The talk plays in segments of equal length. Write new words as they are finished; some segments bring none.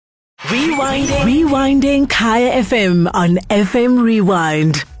Rewinding Kaya FM on FM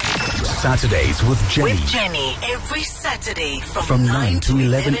Rewind. Saturdays with Jenny. Every Saturday From 9 to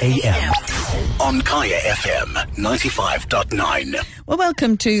 11 a.m. on Kaya FM 95.9. Well,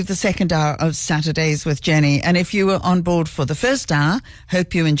 welcome to the second hour of Saturdays with Jenny. And if you were on board for the first hour,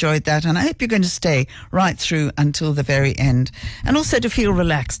 hope you enjoyed that. And I hope you're going to stay right through until the very end. And also to feel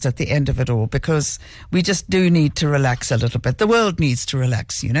relaxed at the end of it all, because we just do need to relax a little bit. The world needs to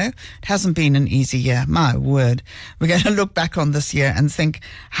relax, you know. It hasn't been an easy year. My word. We're going to look back on this year and think,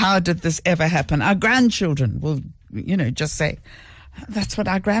 how did this ever happen? Our grandchildren will, you know, just say, that's what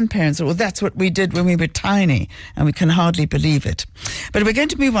our grandparents, or that's what we did when we were tiny, and we can hardly believe it. But we're going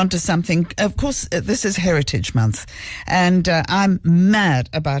to move on to something. Of course, this is Heritage Month, and I'm mad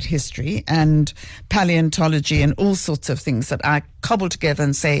about history and paleontology and all sorts of things that I cobble together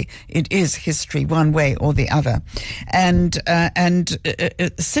and say it is history one way or the other. And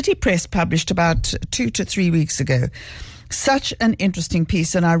City Press published about 2 to 3 weeks ago such an interesting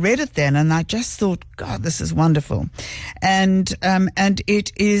piece, and I read it then, and I just thought, God, this is wonderful. And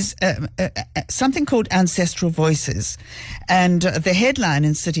it is something called Ancestral Voices. And the headline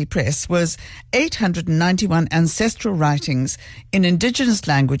in City Press was 891 ancestral writings in indigenous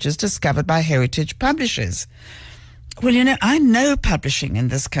languages discovered by heritage publishers. Well, you know, I know publishing in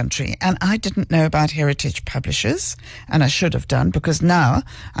this country, and I didn't know about heritage publishers, and I should have done, because now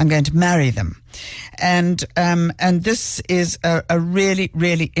I'm going to marry them. And this is a really,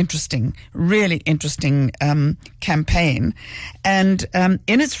 really interesting campaign. And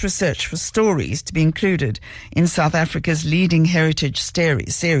in its research for stories to be included in South Africa's leading heritage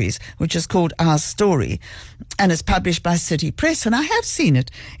series, which is called Our Story, and it's published by City Press, and I have seen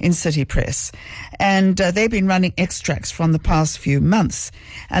it in City Press. And they've been running extracts from the past few months.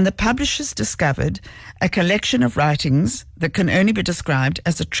 And the publishers discovered a collection of writings that can only be described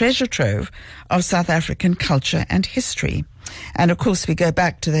as a treasure trove of South African culture and history. And of course, we go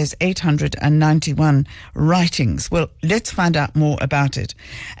back to those 891 writings. Well, let's find out more about it.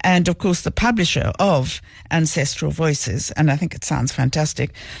 And of course, the publisher of Ancestral Voices, and I think it sounds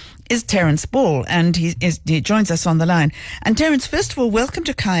fantastic, is Terence Ball, and he joins us on the line. And Terence, first of all, welcome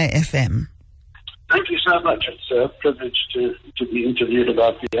to Kaya FM. Thank you so much. It's a privilege to be interviewed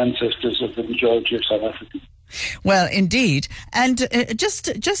about the ancestors of the majority of South Africans. Well, indeed. And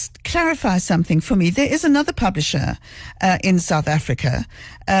just clarify something for me. There is another publisher in South Africa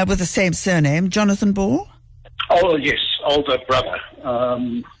with the same surname, Jonathan Ball? Oh, yes, older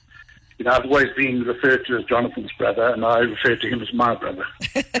brother. I've always been referred to as Jonathan's brother, and I refer to him as my brother.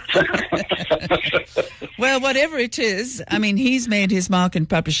 Well, whatever it is, I mean, he's made his mark in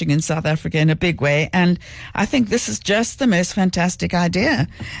publishing in South Africa in a big way, and I think this is just the most fantastic idea.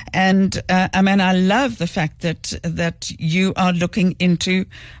 And I love the fact that you are looking into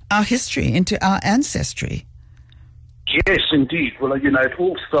our history, into our ancestry. Yes, indeed. Well, you know, it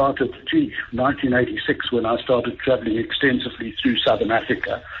all started, 1986, when I started traveling extensively through Southern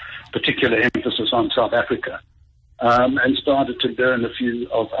Africa, particular emphasis on South Africa, and started to learn a few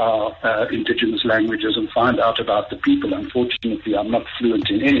of our indigenous languages and find out about the people. Unfortunately, I'm not fluent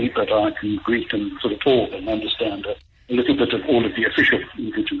in any, but I can Greek and sort of talk and understand a little bit of all of the official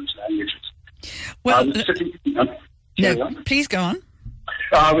indigenous languages. Well, please go on.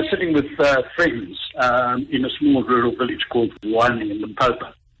 I was sitting with friends in a small rural village called Wani in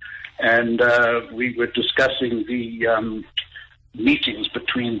Limpopo, and we were discussing the meetings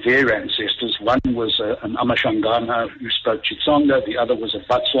between their ancestors. One was an Amashangana who spoke Chitsonga, the other was a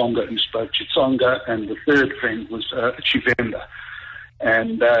Vatsonga who spoke Chitsonga, and the third friend was a Chivenda.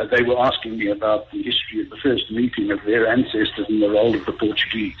 And they were asking me about the history of the first meeting of their ancestors and the role of the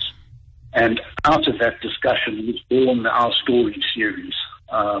Portuguese. And out of that discussion was born Our Story series,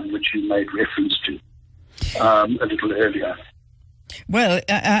 which you made reference to a little earlier. Well,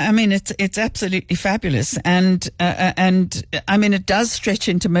 I mean, it's absolutely fabulous, and I mean, it does stretch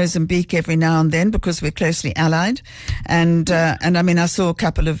into Mozambique every now and then because we're closely allied, and I mean, I saw a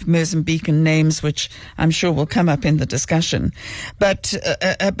couple of Mozambican names which I'm sure will come up in the discussion, but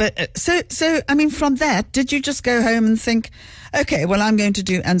so I mean, from that, did you just go home and think, okay, well, I'm going to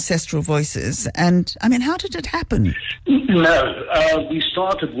do Ancestral Voices, and I mean, how did it happen? No, we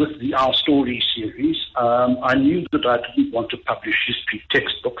started with the Our Story series. I knew that I didn't want to publish history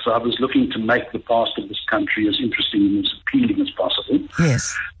textbooks. I was looking to make the past of this country as interesting and as appealing as possible.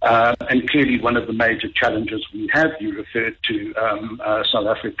 Yes. And clearly one of the major challenges we have, you referred to South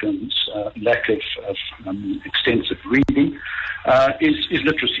Africans' lack of extensive reading, is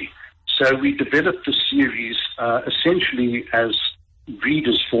literacy. So we developed the series essentially as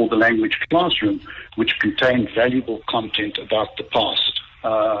readers for the language classroom, which contained valuable content about the past.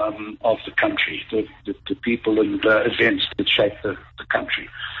 of the country, the people and events that shape the country.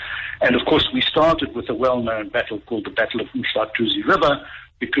 And of course, we started with a well-known battle called the Battle of Umhlatuzi River,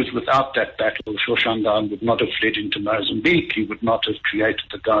 because without that battle, Shoshandan would not have fled into Mozambique, he would not have created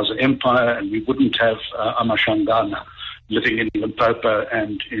the Gaza Empire, and we wouldn't have Amashangana living in Limpopo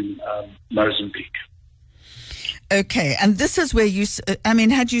and in Mozambique. Okay, and this is where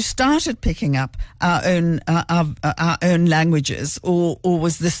had you started picking up our own languages, or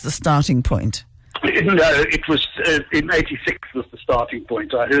was this the starting point? No, it was in '86 was the starting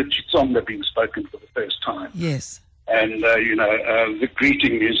point. I heard Xitsonga being spoken for the first time. Yes. And, the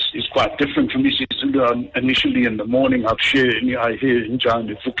greeting is quite different from isiZulu. Initially in the morning, I hear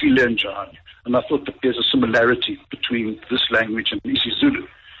Njani, Vukile Njani. And I thought that there's a similarity between this language and isiZulu.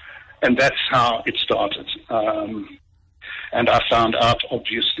 And that's how it started. And I found out,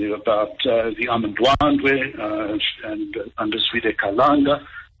 obviously, about the Amandwandwe and Andeswide Kalanga.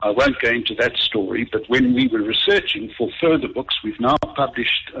 I won't go into that story, but when we were researching for further books, we've now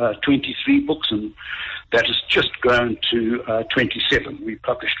published 23 books, and that has just grown to 27. We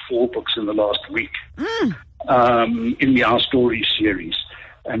published 4 books in the last week in the Our Stories series.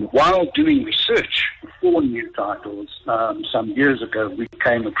 And while doing research for new titles, some years ago, we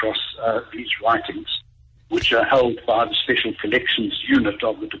came across these writings, which are held by the Special Collections Unit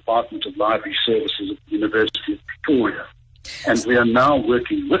of the Department of Library Services at the University of Pretoria. And we are now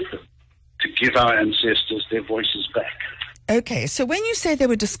working with them to give our ancestors their voices back. Okay, so when you say they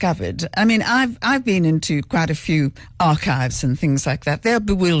were discovered, I mean, I've been into quite a few archives and things like that. They're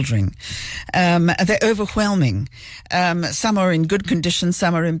bewildering. They're overwhelming. Some are in good condition,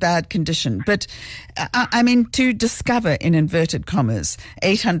 some are in bad condition. But, to discover, in inverted commas,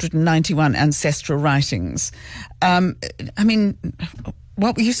 891 ancestral writings,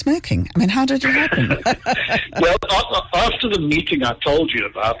 what were you smoking? How did it happen? Well, after the meeting I told you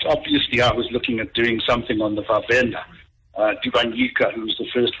about, obviously I was looking at doing something on the Vavenda. Dibanyika, who was the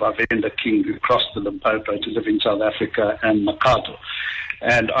first Vavenda king who crossed the Limpopo to live in South Africa, and Makado.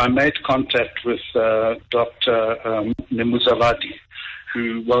 And I made contact with Dr. Nemuzavadi,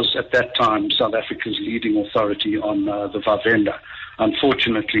 who was at that time South Africa's leading authority on the Vavenda.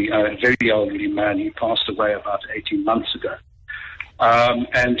 Unfortunately, a very elderly man, he passed away about 18 months ago.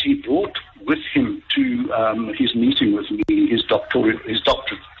 And he brought with him to his meeting with me his doctorate in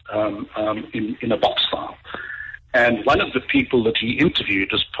a box file. And one of the people that he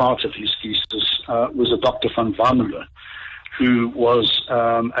interviewed as part of his thesis was a Dr. van Warmelo, who was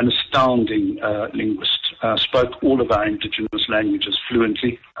an astounding linguist, spoke all of our indigenous languages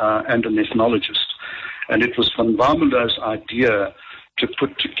fluently, and an ethnologist. And it was van Warmelo's idea to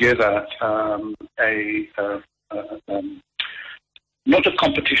put together not a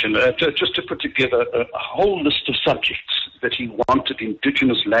competition, just to put together a whole list of subjects that he wanted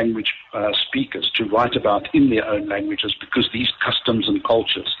indigenous language speakers to write about in their own languages, because these customs and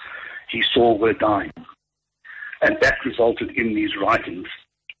cultures he saw were dying. And that resulted in these writings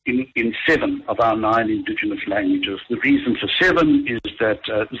in 7 of our 9 indigenous languages. The reason for 7 is that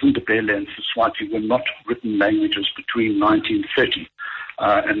Zindabele and Siswati were not written languages between 1930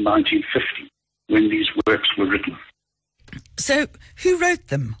 and 1950 when these works were written. So, who wrote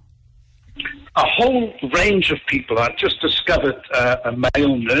them? A whole range of people. I just discovered a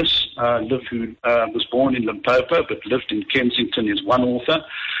male nurse who was born in Limpopo but lived in Kensington, is one author.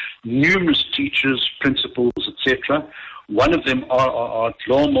 Numerous teachers, principals, etc. One of them, R.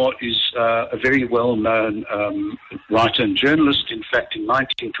 Dlomo, is a very well-known writer and journalist. In fact, in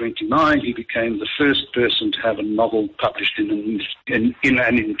 1929, he became the first person to have a novel published in an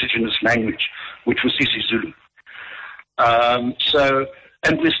indigenous language, which was isiZulu.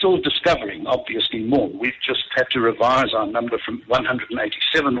 And we're still discovering, obviously, more. We've just had to revise our number from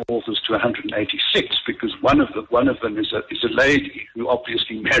 187 authors to 186, because one of them is a lady who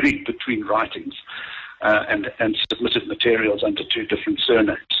obviously married between writings and submitted materials under 2 different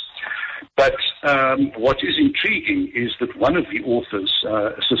surnames. But what is intriguing is that one of the authors,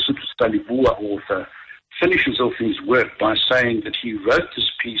 a Sesotho Talibua author, finishes off his work by saying that he wrote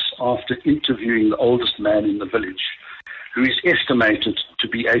this piece after interviewing the oldest man in the village, who is estimated to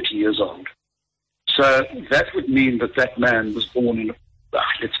be 80 years old. So that would mean that man was born in,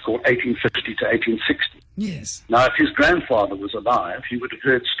 let's call 1850 to 1860. Yes. Now, if his grandfather was alive, he would have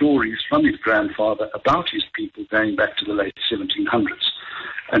heard stories from his grandfather about his people going back to the late 1700s.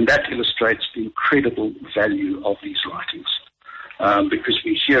 And that illustrates the incredible value of these writings, because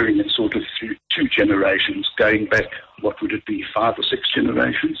we're hearing it sort of through 2 generations, going back, what would it be, 5 or 6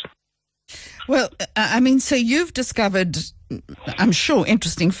 generations? Well, I mean, so you've discovered, I'm sure,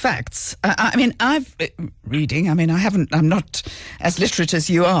 interesting facts. I'm not as literate as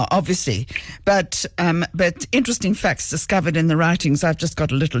you are, obviously, but interesting facts discovered in the writings. I've just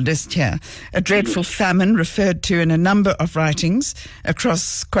got a little list here. A dreadful famine referred to in a number of writings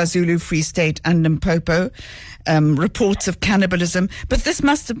across KwaZulu, Free State and Limpopo. Reports of cannibalism, but this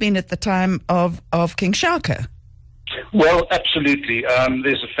must have been at the time of King Shaka. Well, absolutely.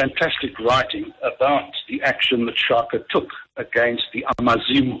 There's a fantastic writing about the action that Shaka took against the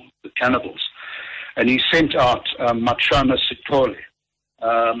Amazimu, the cannibals. And he sent out Machana Sitole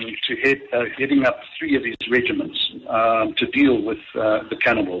heading up 3 of his regiments to deal with the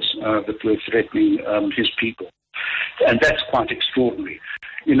cannibals that were threatening his people. And that's quite extraordinary.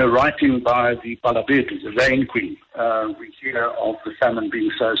 In a writing by the Balabedu, the Rain Queen, we hear of the famine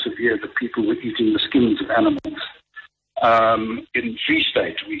being so severe that people were eating the skins of animals. In Free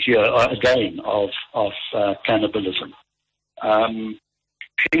State, we hear again of cannibalism.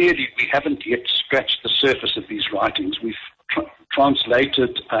 Clearly, we haven't yet scratched the surface of these writings. We've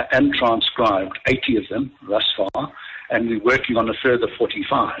translated and transcribed 80 of them thus far, and we're working on a further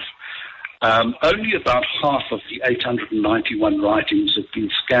 45. Only about half of the 891 writings have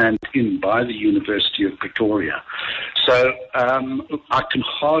been scanned in by the University of Pretoria. So I can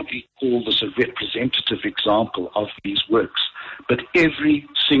hardly call this a representative example of these works, but every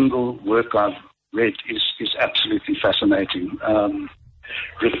single work I've read is absolutely fascinating,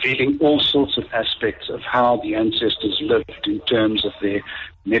 revealing all sorts of aspects of how the ancestors lived in terms of their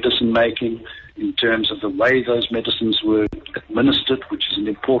medicine making, in terms of the way those medicines were administered, which is an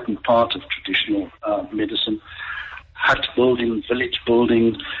important part of traditional medicine, hut building, village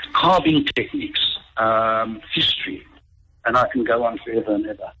building, carving techniques, history, and I can go on forever and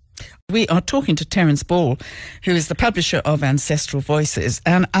ever. We are talking to Terence Ball, who is the publisher of Ancestral Voices,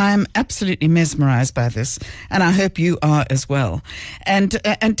 and I'm absolutely mesmerised by this, and I hope you are as well. And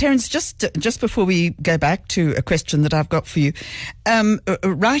Terence, just before we go back to a question that I've got for you,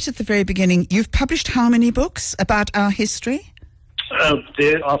 right at the very beginning, you've published how many books about our history?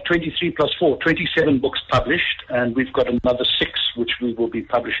 There are 23 plus 4, 27 books published, and we've got another 6 which we will be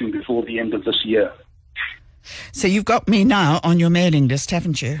publishing before the end of this year. So you've got me now on your mailing list,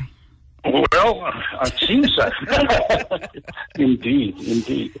 haven't you? Well, it seems so.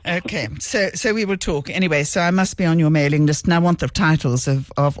 Indeed. Okay, so we will talk anyway. So I must be on your mailing list, and I want the titles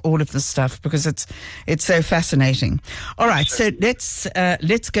of all of this stuff because it's so fascinating. All right, so let's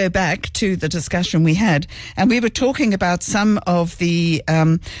go back to the discussion we had, and we were talking about some of the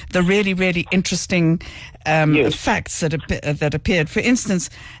really, really interesting facts that appeared. For instance,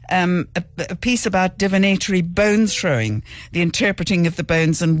 a piece about divinatory bone throwing, the interpreting of the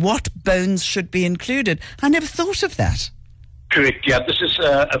bones and what bones should be included. I never thought of that. Correct, yeah. This is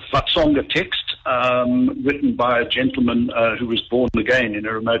a Vatsonga text written by a gentleman who was born again in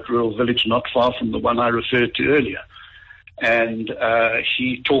a remote rural village not far from the one I referred to earlier. And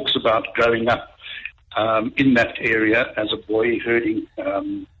he talks about growing up in that area as a boy, herding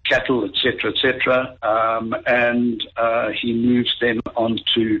cattle, etc., and he moves then on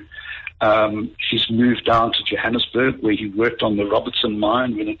to, he's moved down to Johannesburg, where he worked on the Robertson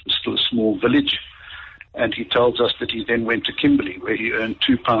mine when it was still a small village. And he tells us that he then went to Kimberley, where he earned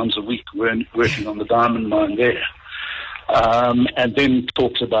 £2 a week working on the diamond mine there. And then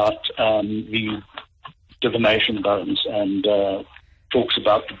talks about the divination bones and talks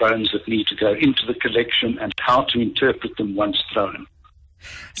about the bones that need to go into the collection and how to interpret them once thrown.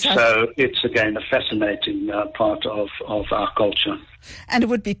 So it's, again, a fascinating part of our culture. And it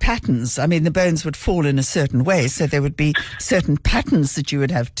would be patterns. I mean, the bones would fall in a certain way, so there would be certain patterns that you would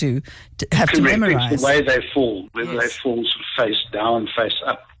have to memorize. It's the way they fall, whether they fall sort of face down, face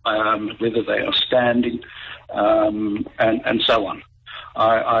up, whether they are standing, and so on.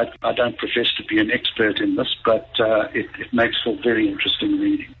 I don't profess to be an expert in this, but it makes for very interesting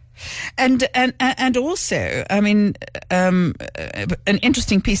reading. And also, I mean, an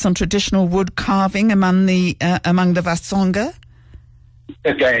interesting piece on traditional wood carving among the Vatsonga.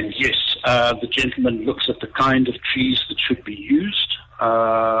 Again, yes, the gentleman looks at the kind of trees that should be used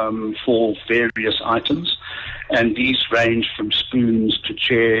for various items, and these range from spoons to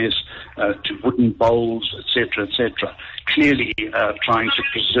chairs to wooden bowls, etc., etc. Clearly trying to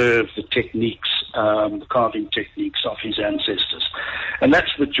preserve the techniques, the carving techniques of his ancestors. And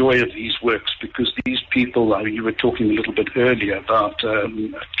that's the joy of these works, because these people, you were talking a little bit earlier about a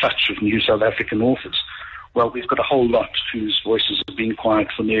clutch of new South African authors. Well, we've got a whole lot whose voices have been quiet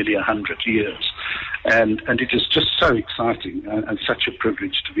for nearly 100 years. And it is just so exciting and such a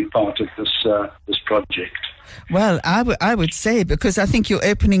privilege to be part of this project. Well, I would say, because I think you're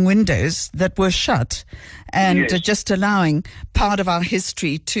opening windows that were shut and Yes. just allowing part of our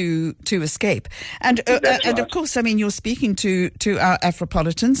history to escape. And That's and right. of course, I mean, you're speaking to our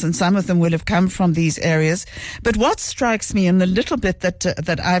Afropolitans, and some of them will have come from these areas. But what strikes me in the little bit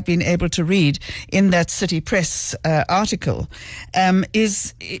that I've been able to read in that City Press article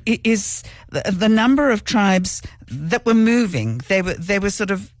is the number of tribes that were moving. They were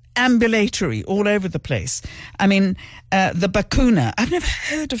sort of ambulatory all over the place. I mean, the Bakuna, I've never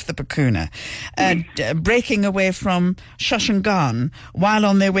heard of the Bakuna, breaking away from Shoshangan while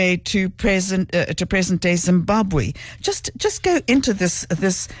on their way to present day Zimbabwe. Just go into this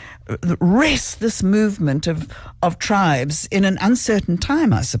restless movement of tribes in an uncertain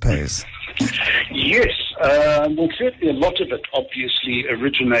time, I suppose. Yes, well, certainly a lot of it obviously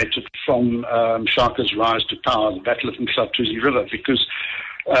originated from Shaka's rise to power, the Battle of the Mhlathuzi River, because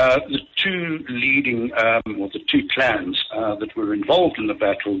the two leading, or the two clans that were involved in the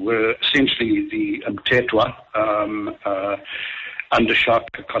battle were essentially the Mtetwa under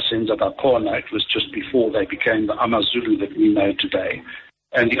Shaka Kasenza Bakona. It was just before they became the AmaZulu that we know today.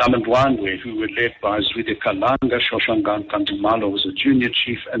 And the Amandwandwe, who were led by Zwide Kalanga. Shoshangan Kandumalo was a junior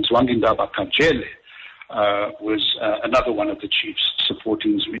chief, and Zwangindaba Kajele was another one of the chiefs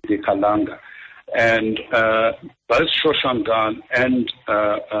supporting Zwide Kalanga. And both Shoshangan and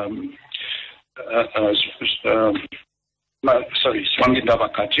Zwangindaba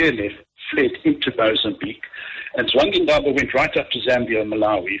Kajele fled into Mozambique, and Zwangindaba went right up to Zambia and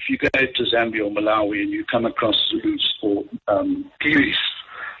Malawi. If you go to Zambia or Malawi and you come across Zulus or Kiwis,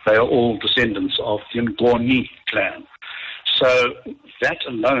 they are all descendants of the Ngoni clan. So that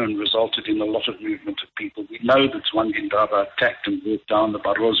alone resulted in a lot of movement of people. We know that Zwangindaba attacked and brought down the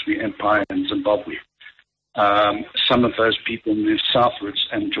Barozwi Empire in Zimbabwe. Some of those people moved southwards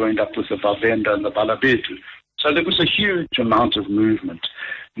and joined up with the Bavenda and the Balabetu. So there was a huge amount of movement.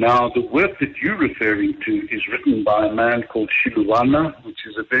 Now, the work that you're referring to is written by a man called Shiluwana, which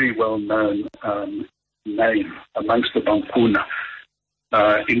is a very well-known name amongst the Bankuna.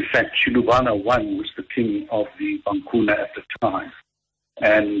 In fact, Shiluwana I was the king of the Bankuna at the time.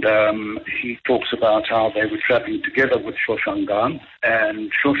 And he talks about how they were traveling together with Shoshangan,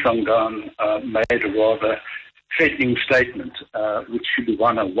 and Shoshangan made a rather threatening statement, which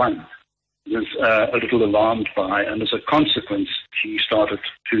Shiluwana I was a little alarmed by, and as a consequence, he started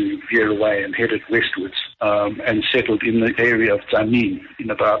to veer away and headed westwards and settled in the area of Zanin in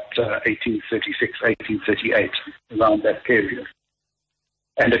about 1836, 1838, around that period.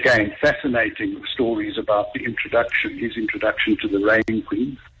 And again, fascinating stories about his introduction to the Rain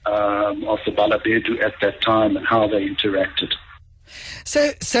Queen of the Balabedu at that time and how they interacted.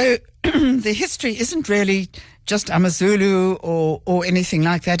 So the history isn't really just AmaZulu or anything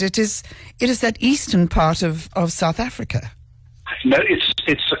like that. It is that eastern part of South Africa. No,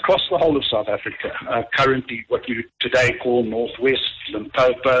 it's across the whole of South Africa. Currently, what you today call Northwest,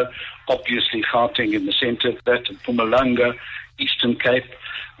 Limpopo, obviously Gauteng in the centre of that, and Mpumalanga, Eastern Cape.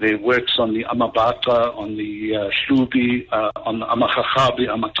 There are works on the Amabata, on the Shlubi, on the Amagagabi,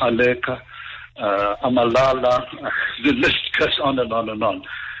 Amataleka, Amalala. The list goes on and on and on.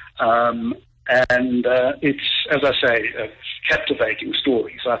 And it's, as I say, captivating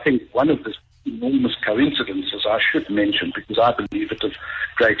stories. I think one of the enormous coincidences I should mention, because I believe it of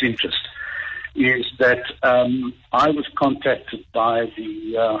great interest, is that I was contacted by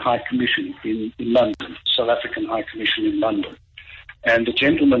the High Commission in London, South African High Commission in London. And the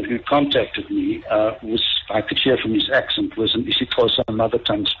gentleman who contacted me was, I could hear from his accent, was an isiXhosa mother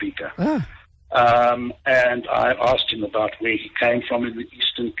tongue speaker. Oh. And I asked him about where he came from in the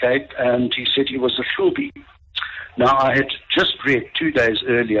Eastern Cape, and he said he was a Hlubi. Now, I had just read 2 days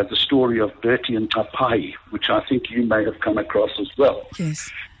earlier the story of Bertie and Tapai, which I think you may have come across as well. Yes.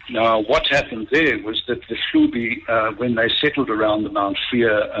 Now, what happened there was that the Hlubi, when they settled around the Mount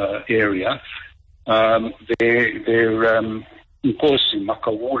Freer area, their Nkosi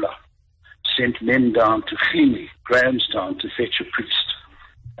Makawula sent men down to Fini, Grahamstown, to fetch a priest.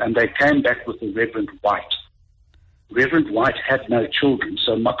 And they came back with the Reverend White. Reverend White had no children,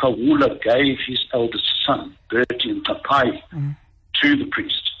 so Makawula gave his eldest son, Bertie and Tapai, to the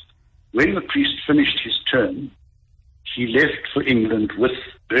priest. When the priest finished his term, he left for England with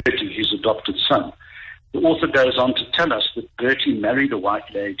Bertie, his adopted son. The author goes on to tell us that Bertie married a white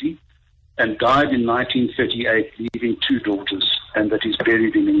lady and died in 1938, leaving 2 daughters, and that he's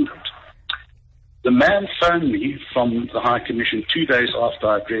buried in England. The man phoned me from the High Commission 2 days after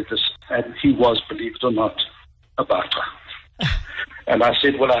I'd read this, and he was, believe it or not, a Bata. And I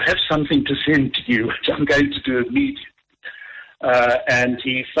said, well, I have something to send to you, which I'm going to do immediately. And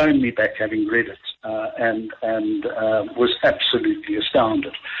he phoned me back having read it. and was absolutely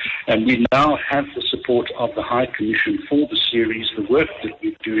astounded. And we now have the support of the High Commission for the series, the work that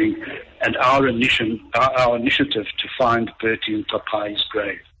we're doing, and our initiative to find Bertie and Tapai's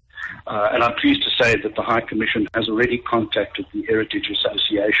grave. And I'm pleased to say that the High Commission has already contacted the Heritage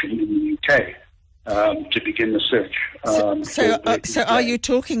Association in the UK to begin the search. So are you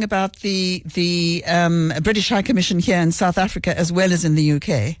talking about the British High Commission here in South Africa as well as in the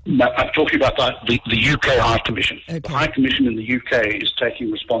UK? No, I'm talking about the UK High Commission. Okay. The High Commission in the UK is taking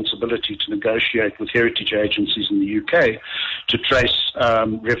responsibility to negotiate with heritage agencies in the UK to trace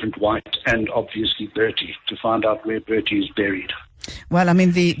Reverend White and obviously Bertie to find out where Bertie is buried. Well, I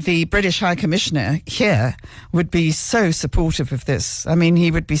mean, the British High Commissioner here would be so supportive of this. I mean, he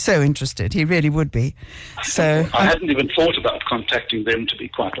would be so interested. He really would be. So I hadn't even thought about contacting them, to be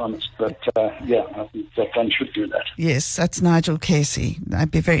quite honest. But, yeah, I think that one should do that. Yes, that's Nigel Casey. I'd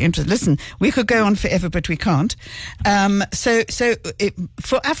be very interested. Listen, we could go on forever, but we can't. So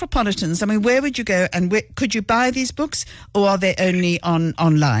for Afropolitans, I mean, where would you go and could you buy these books, or are they only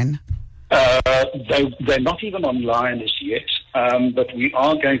online? They're not even online as yet, but we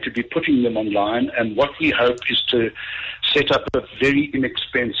are going to be putting them online, and what we hope is to set up a very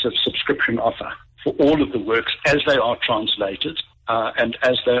inexpensive subscription offer for all of the works as they are translated and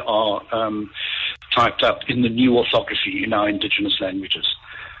as they are typed up in the new orthography in our indigenous languages,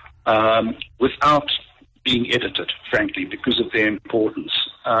 without being edited, frankly, because of their importance.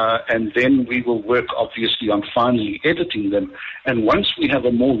 And then we will work, obviously, on finally editing them. And once we have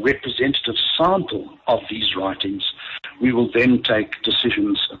a more representative sample of these writings, we will then take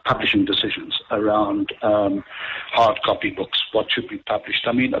publishing decisions around hard copy books. What should be published?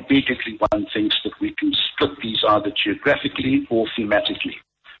 I mean, immediately one thinks that we can split these either geographically or thematically.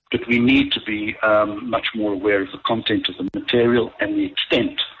 But we need to be much more aware of the content of the material and the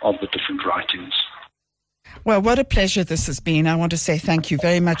extent of the different writings. Well, what a pleasure this has been. I want to say thank you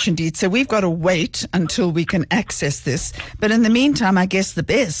very much indeed. So we've got to wait until we can access this. But in the meantime, I guess the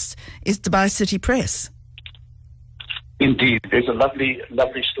best is to buy City Press. Indeed. There's a lovely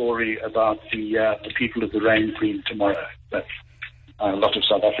story about the people of the Rain Queen tomorrow that a lot of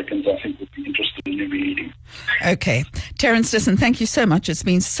South Africans, I think, would be interested in reading. Okay. Terence, listen, thank you so much. It's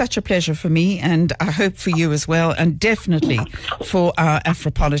been such a pleasure for me, and I hope for you as well, and definitely for our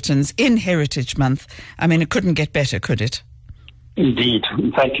Afropolitans in Heritage Month. I mean, it couldn't get better, could it? Indeed.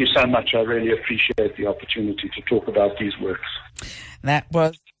 Thank you so much. I really appreciate the opportunity to talk about these works. That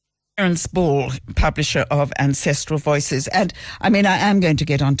was Terence Ball, publisher of Ancestral Voices. And I mean, I am going to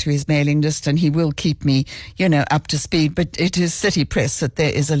get onto his mailing list and he will keep me, up to speed. But it is City Press that there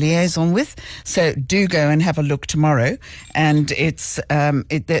is a liaison with. So do go and have a look tomorrow. And it's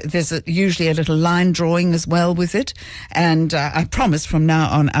there's usually a little line drawing as well with it. And I promise from now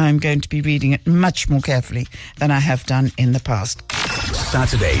on, I'm going to be reading it much more carefully than I have done in the past.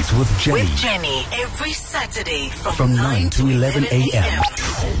 Saturdays with Jenny. With Jenny, every Saturday From 9 to 11 a.m.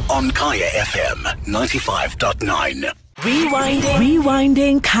 on Kaya FM 95.9.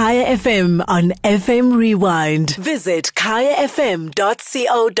 Rewinding Kaya FM on FM Rewind. Visit kayafm.co.za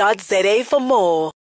for more.